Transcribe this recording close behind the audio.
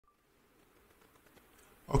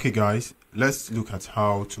Okay guys, let's look at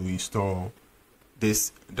how to install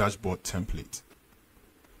this dashboard template.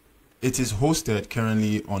 It is hosted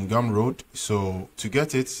currently on Gumroad, so to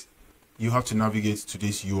get it, you have to navigate to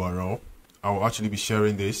this URL. I will actually be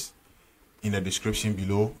sharing this in the description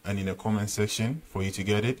below and in the comment section for you to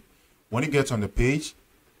get it. When you get on the page,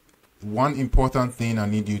 one important thing I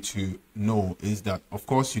need you to know is that, of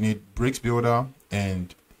course, you need Bricks Builder,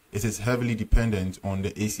 and it is heavily dependent on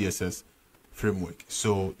the ACSS framework.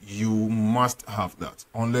 So you must have that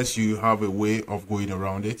unless you have a way of going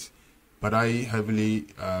around it. But I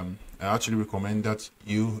actually recommend that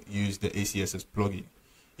you use the ACSS plugin.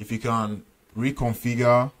 If you can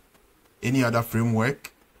reconfigure any other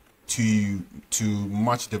framework to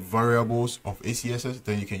match the variables of ACSS,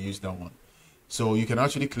 then you can use that one. So you can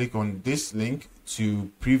actually click on this link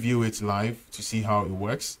to preview it live to see how it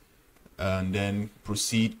works, and then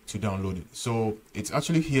proceed to download it. So it's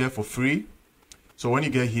actually here for free. So when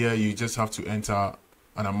you get here, you just have to enter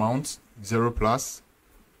an amount, 0 plus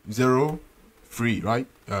 0 free, right?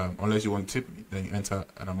 Unless you want tip, then you enter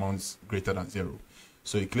an amount greater than 0.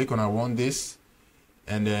 So you click on I want this,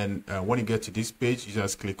 and then when you get to this page, you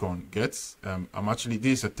just click on get. This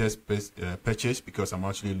is a test purchase because I'm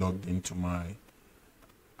actually logged into my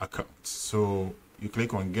account. So you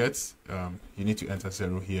click on get. You need to enter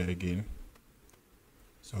 0 here again.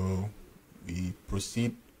 So we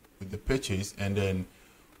proceed with the purchase, and then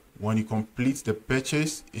when you complete the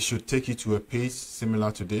purchase, it should take you to a page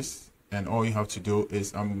similar to this, and all you have to do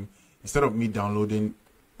is instead of me downloading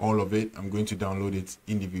all of it, I'm going to download it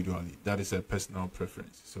individually. That is a personal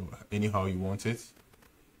preference, so anyhow you want it.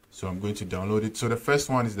 So I'm going to download it. So the first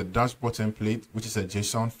one is the dashboard template, which is a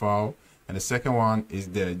JSON file, and the second one is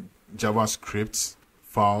the JavaScript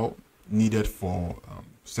file needed for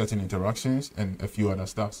certain interactions and a few other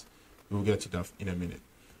stuff. We'll get to that in a minute.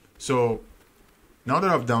 So now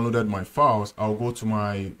that I've downloaded my files, I'll go to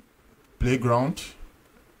my playground,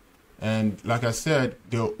 and like I said,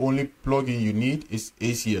 the only plugin you need is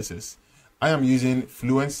ACSS. I am using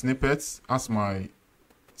Fluent Snippets as my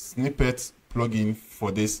snippet plugin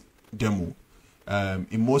for this demo.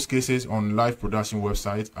 In most cases on live production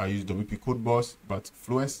websites, I use WP Codebus, but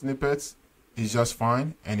Fluent Snippets is just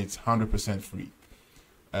fine, and it's 100% free.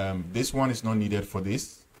 This one is not needed for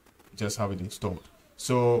this, just have it installed.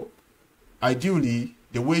 So ideally,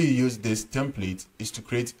 the way you use this template is to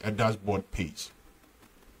create a dashboard page,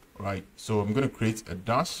 right? So I'm going to create a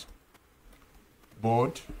dashboard.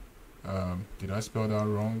 Did I spell that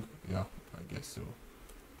wrong? Yeah, I guess so.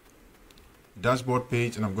 Dashboard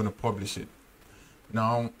page, and I'm going to publish it.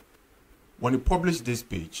 Now, when you publish this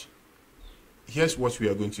page, here's what we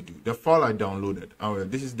are going to do. The file I downloaded,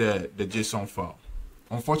 this is the JSON file.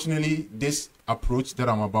 Unfortunately, this approach that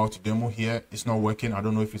I'm about to demo here is not working. I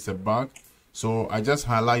don't know if it's a bug. So I just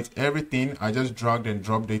highlight everything. I just dragged and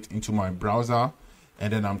dropped it into my browser,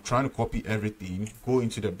 and then I'm trying to copy everything, go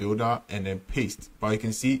into the builder, and then paste. But you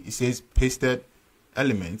can see it says pasted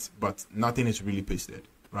elements, but nothing is really pasted,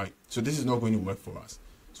 right? So this is not going to work for us.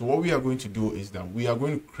 So what we are going to do is that we are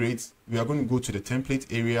going to go to the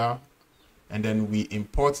template area, and then we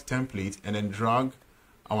import template, and then drag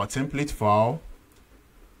our template file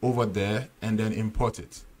over there and then import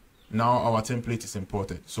it. Now our template is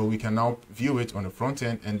imported, so we can now view it on the front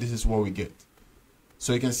end, and this is what we get.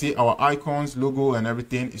 So you can see our icons, logo, and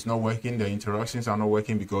everything is not working. The interactions are not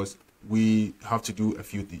working because we have to do a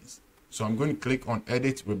few things. So I'm going to click on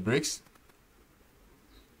edit with bricks.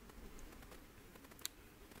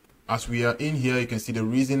 As we are in here, you can see the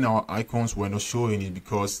reason our icons were not showing is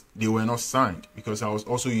because they were not signed, because I was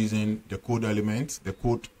also using the code element, the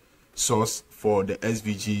code source for the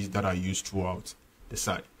SVGs that I use throughout the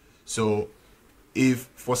site. So if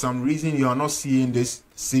for some reason you are not seeing this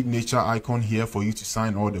signature icon here for you to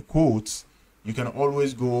sign all the codes, you can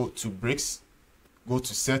always go to bricks, go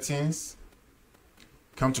to settings,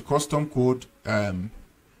 come to custom code.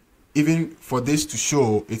 Even for this to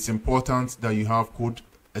show, it's important that you have code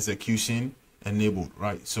execution enabled,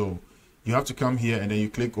 right? So you have to come here, and then you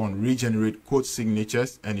click on regenerate code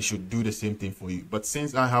signatures, and it should do the same thing for you. But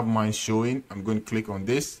since I have mine showing, I'm going to click on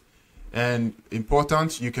this. And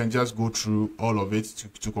important, you can just go through all of it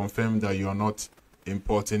to confirm that you are not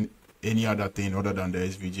importing any other thing other than the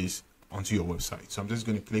SVGs onto your website. So I'm just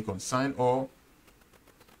going to click on sign all,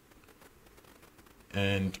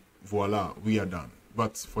 and voila, we are done.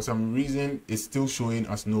 But for some reason, it's still showing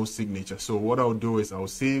as no signature. So what I'll do is I'll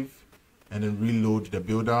save and then reload the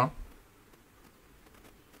builder.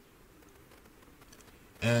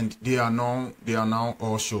 And they are now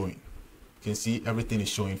all showing. You can see everything is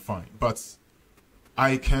showing fine. But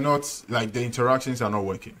I cannot, like, the interactions are not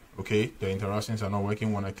working. Okay, the interactions are not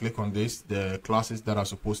working. When I click on this, the classes that are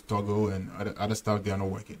supposed to toggle and other stuff, they are not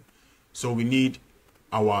working. So we need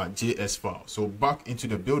our JS file. So back into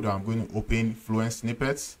the builder, I'm going to open Fluent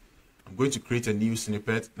Snippets. I'm going to create a new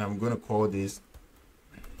snippet, and I'm going to call this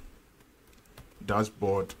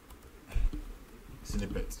dashboard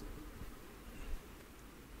snippet.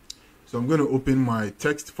 So I'm going to open my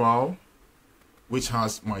text file, which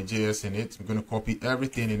has my JS in it. I'm going to copy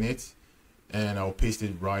everything in it, and I'll paste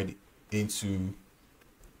it right into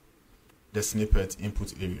the snippet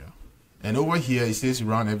input area. And over here, it says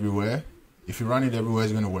run everywhere. If you run it everywhere,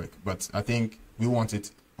 it's going to work. But I think we want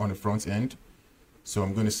it on the front end. So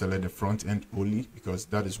I'm going to select the front end only, because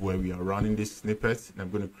that is where we are running this snippet. And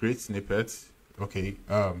I'm going to create snippets. Okay,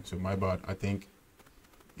 so my bad. I think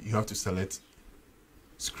you have to select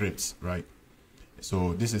scripts, right?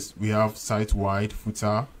 So this is, we have site-wide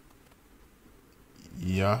footer.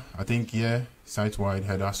 Yeah, I think, yeah, site-wide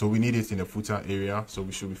header. So we need it in the footer area, so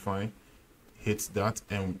we should be fine. Hit that,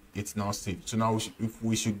 and it's now saved. So now if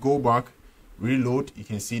we should go back, reload, you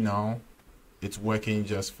can see now it's working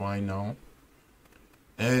just fine now.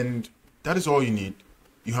 And that is all you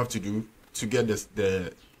have to do to get this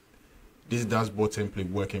dashboard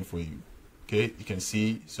template working for you. Okay, you can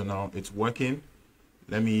see, so now it's working.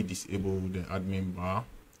 Let me disable the admin bar.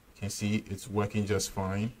 You can see it's working just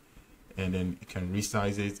fine, and then you can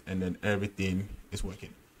resize it, and then everything is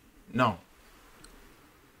working. Now,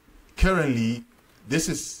 currently, this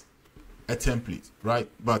is a template, right?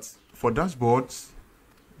 But for dashboards,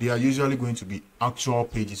 they are usually going to be actual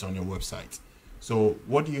pages on your website. So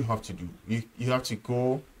what do you have to do? You have to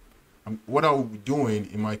go, what I'll be doing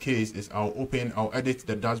in my case is I'll edit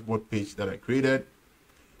the dashboard page that I created,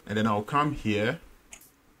 and then I'll come here,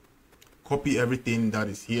 copy everything that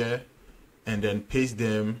is here, and then paste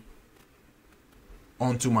them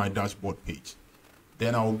onto my dashboard page.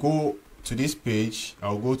 Then I'll go to this page,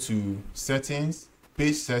 I'll go to settings,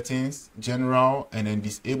 page settings, general, and then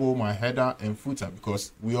disable my header and footer,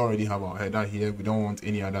 because we already have our header here. We don't want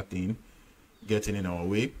any other thing getting in our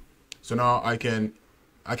way. So now I can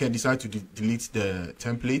decide to delete the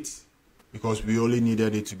template, because we only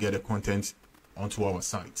needed it to get the content onto our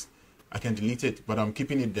site. I can delete it, but I'm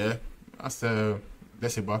keeping it there as a,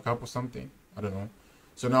 let's say, backup or something. I don't know.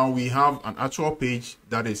 So now we have an actual page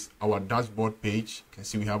that is our dashboard page. You can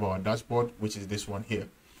see we have our dashboard, which is this one here.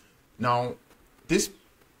 Now, this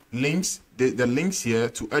links, the links here,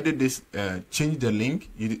 to edit this, change the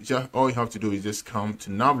link, all you have to do is just come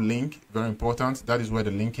to nav link, very important. That is where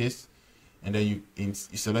the link is. And then you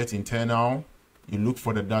select internal, you look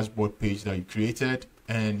for the dashboard page that you created,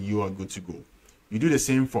 and you are good to go. You do the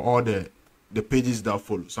same for all the pages that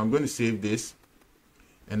follow. So I'm going to save this,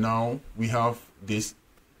 and now we have this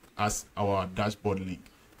as our dashboard link.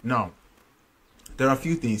 Now, there are a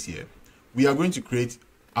few things here. We are going to create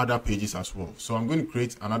other pages as well. So I'm going to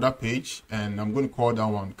create another page, and I'm going to call that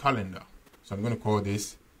one calendar. So I'm going to call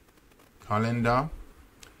this calendar,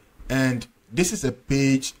 and this is a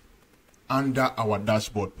page under our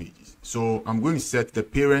dashboard pages. So I'm going to set the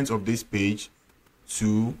parent of this page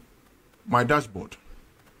to my dashboard,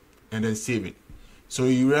 and then save it. So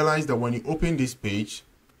you realize that when you open this page,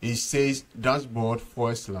 it says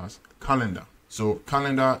dashboard/calendar. So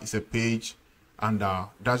calendar is a page under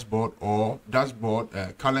dashboard, or dashboard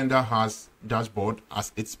calendar has dashboard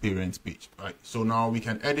as its parent page, right? So now we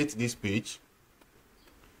can edit this page.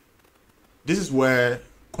 This is where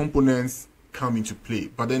components come into play,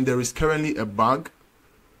 but then there is currently a bug.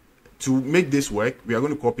 To make this work, we are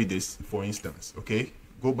going to copy this, for instance. Okay,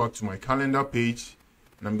 go back to my calendar page,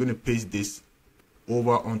 and I'm going to paste this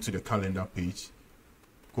over onto the calendar page.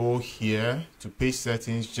 Go here to page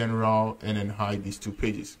settings, general, and then hide these two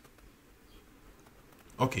pages.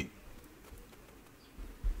 Okay,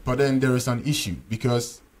 but then there is an issue,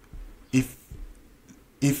 because if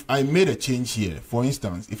I made a change here, for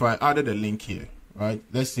instance, if I added a link here, right?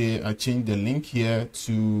 Let's say I change the link here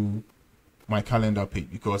to my calendar page,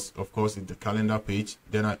 because of course it's the calendar page.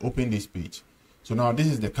 Then I open this page. So now this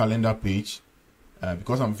is the calendar page.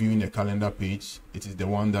 Because I'm viewing the calendar page, it is the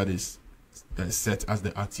one that is set as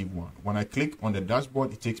the active one. When I click on the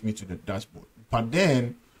dashboard, it takes me to the dashboard. But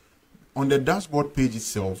then on the dashboard page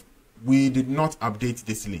itself, we did not update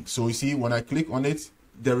this link. So you see, when I click on it,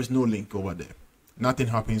 there is no link over there. Nothing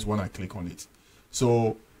happens when I click on it.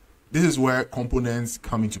 So this is where components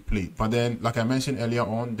come into play. But then, like I mentioned earlier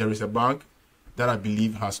on, there is a bug that I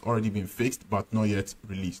believe has already been fixed, but not yet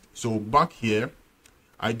released. So back here,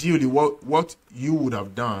 ideally, what you would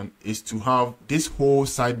have done is to have this whole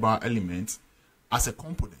sidebar element as a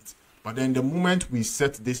component. But then the moment we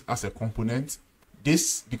set this as a component,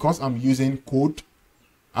 this, because I'm using code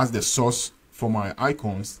as the source for my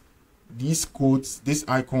icons, these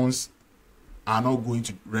icons are not going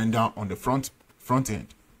to render on the front end.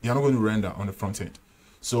 They are not going to render on the front end.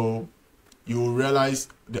 So you will realize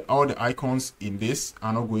that all the icons in this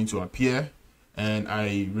are not going to appear. And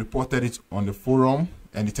I reported it on the forum,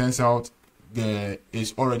 and it turns out there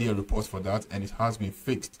is already a report for that, and it has been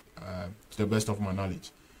fixed to the best of my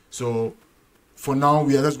knowledge. So for now,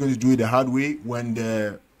 we are just going to do it the hard way. When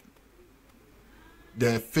the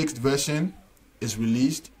fixed version is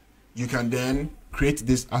released, you can then create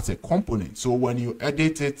this as a component. So when you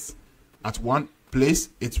edit it at one place,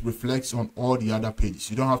 it reflects on all the other pages.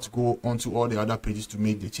 You don't have to go onto all the other pages to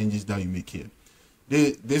make the changes that you make here.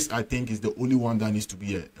 This, I think, is the only one that needs to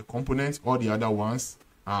be a component. All the other ones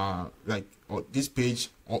are like, this page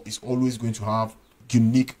is always going to have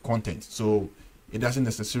unique content. So it doesn't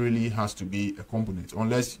necessarily has to be a component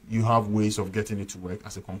unless you have ways of getting it to work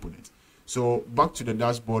as a component. So back to the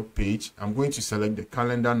dashboard page, I'm going to select the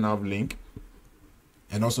calendar nav link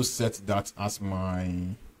and also set that as my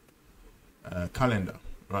calendar,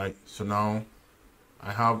 right? So now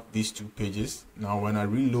I have these two pages. Now when I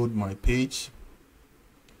reload my page,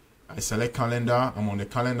 I select calendar, I'm on the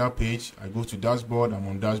calendar page, I go to dashboard, I'm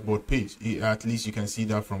on dashboard page. At least you can see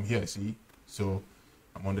that from here, see? So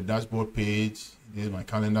I'm on the dashboard page, this is my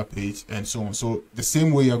calendar page, and so on. So the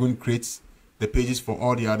same way you're going to create the pages for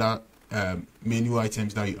all the other menu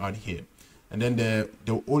items that you add here. And then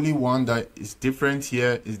the only one that is different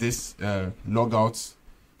here is this logout.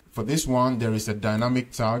 For this one, there is a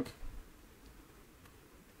dynamic tag.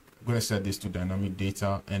 I'm going to set this to dynamic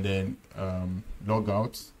data, and then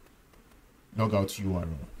logout URL.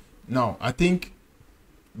 Now, I think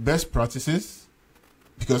best practices,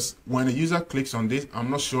 because when a user clicks on this,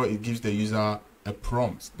 I'm not sure it gives the user a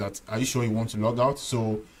prompt that, are you sure you want to log out?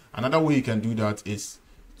 So another way you can do that is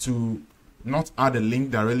to not add a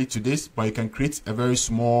link directly to this, but you can create a very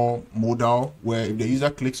small modal where if the user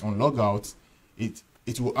clicks on logout,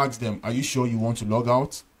 it will ask them, are you sure you want to log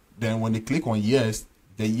out? Then when they click on yes,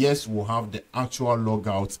 the yes will have the actual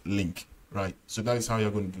logout link, right? So that is how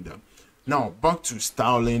you're going to do that. Now back to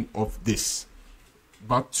styling of this.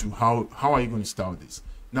 Back to how are you going to style this?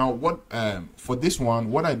 Now what for this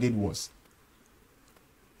one, what I did was,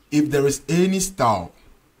 if there is any style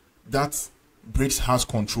that Bricks has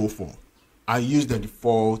control for, I use the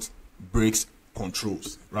default Bricks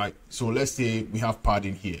controls, right? So let's say we have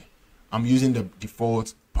padding here. I'm using the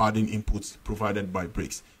default padding inputs provided by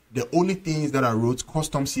Bricks. The only things that I wrote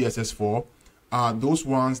custom CSS for are those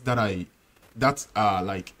ones that are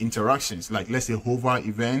like interactions, like let's say hover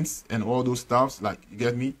events and all those stuffs, like, you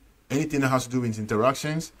get me? Anything that has to do with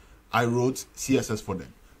interactions, I wrote CSS for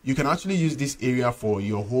them. You can actually use this area for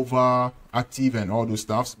your hover, active, and all those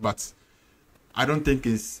stuffs, but I don't think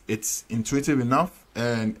it's intuitive enough,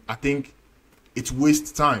 and I think it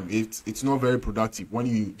wastes time. It's not very productive when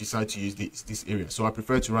you decide to use this area. So I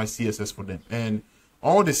prefer to write CSS for them. And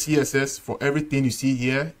all the CSS for everything you see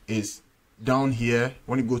here is down here.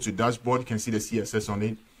 When you go to dashboard, you can see the CSS on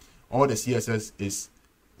it. All the CSS is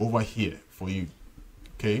over here for you.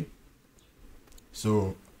 Okay.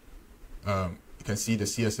 So you can see the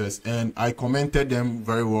CSS, and I commented them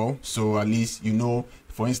very well. So at least you know,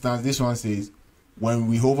 for instance, this one says when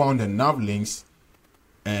we hover on the nav links,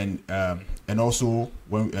 and also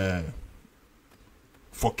when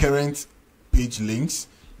for current page links,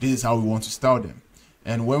 this is how we want to style them.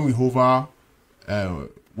 And when we hover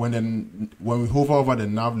when we hover over the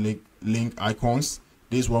nav link icons,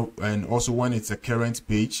 this one, and also when it's a current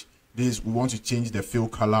page, this we want to change the fill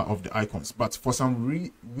color of the icons. But for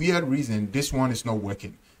some weird reason, this one is not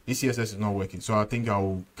working. This CSS is not working. So I think I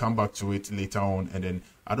will come back to it later on. And then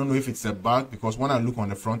I don't know if it's a bug, because when I look on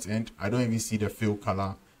the front end, I don't even see the fill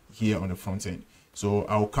color here on the front end. So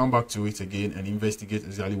I'll come back to it again and investigate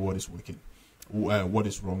exactly what is working, what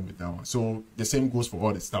is wrong with that one. So the same goes for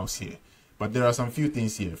all the styles here. But there are some few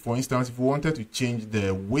things here. For instance, if we wanted to change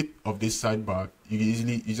the width of this sidebar,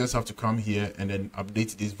 you just have to come here and then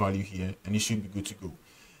update this value here, and it should be good to go.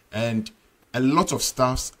 And a lot of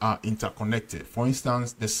stuffs are interconnected. For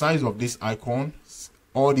instance, the size of this icon,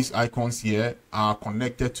 all these icons here are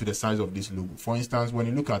connected to the size of this logo. For instance, when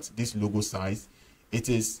you look at this logo size, it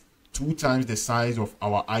is 2 times the size of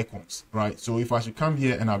our icons, right? So if I should come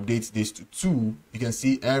here and update this to 2, you can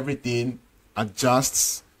see everything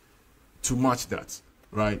adjusts to match that,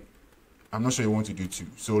 right? I'm not sure you want to do 2.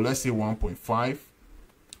 So let's say 1.5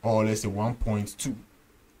 or let's say 1.2.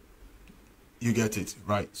 You get it,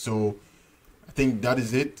 right? So I think that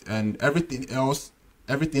is it. And everything else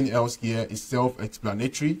here is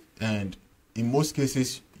self-explanatory. And in most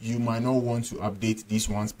cases you might not want to update these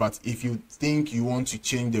ones, but if you think you want to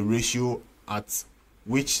change the ratio at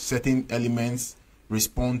which certain elements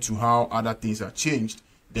respond to how other things are changed,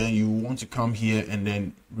 then you want to come here and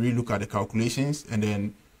then relook at the calculations and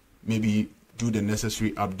then maybe do the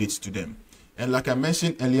necessary updates to them. And like I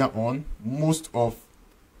mentioned earlier on, most of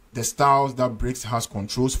the styles that Bliss has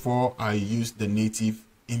controls for, I use the native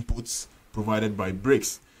inputs provided by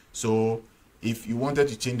Bliss. So if you wanted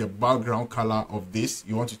to change the background color of this,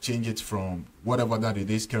 you want to change it from whatever that it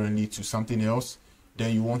is currently to something else,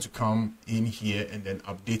 then you want to come in here and then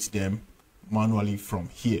update them manually from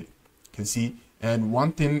here. You can see. And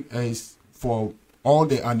one thing is, for all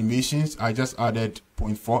the animations, I just added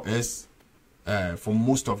 0.4s for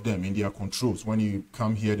most of them in their controls. When you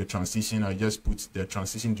come here, the transition, I just put the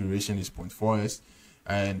transition duration is 0.4s.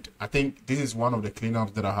 And I think this is one of the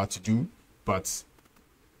cleanups that I had to do, but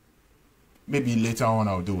maybe later on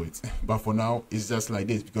I'll do it. But for now, it's just like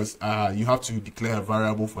this, because you have to declare a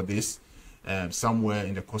variable for this somewhere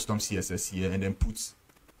in the custom CSS here, and then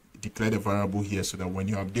declare the variable here so that when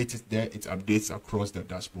you update it there, it updates across the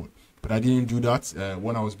dashboard. But I didn't do that.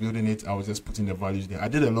 When I was building it, I was just putting the values there. I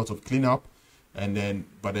did a lot of cleanup,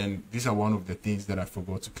 but then these are one of the things that I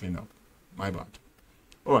forgot to clean up. My bad.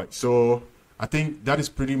 All right, so I think that is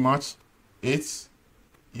pretty much it.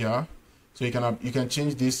 Yeah. So you can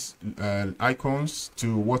change these icons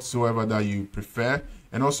to whatsoever that you prefer,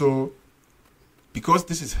 and also because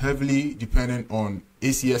this is heavily dependent on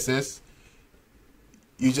ACSS,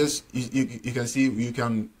 you can see you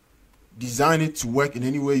can design it to work in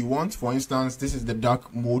any way you want. For instance, this is the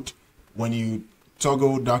dark mode. When you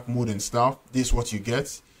toggle dark mode and stuff, this is what you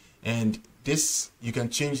get, and this you can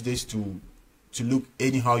change this to look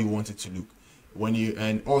anyhow you want it to look.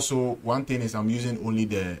 And also one thing is I'm using only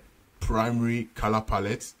the primary color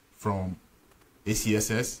palette from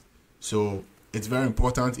ACSS, so it's very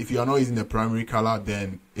important. If you are not using the primary color,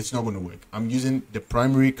 then it's not going to work. I'm using the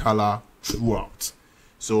primary color throughout.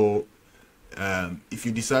 So if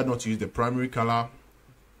you decide not to use the primary color,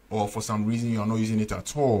 or for some reason you are not using it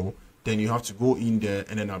at all, then you have to go in there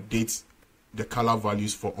and then update the color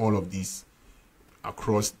values for all of these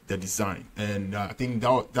across the design. And I think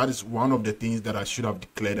that is one of the things that I should have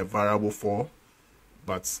declared a variable for,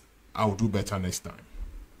 but I'll do better next time.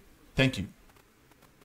 Thank you.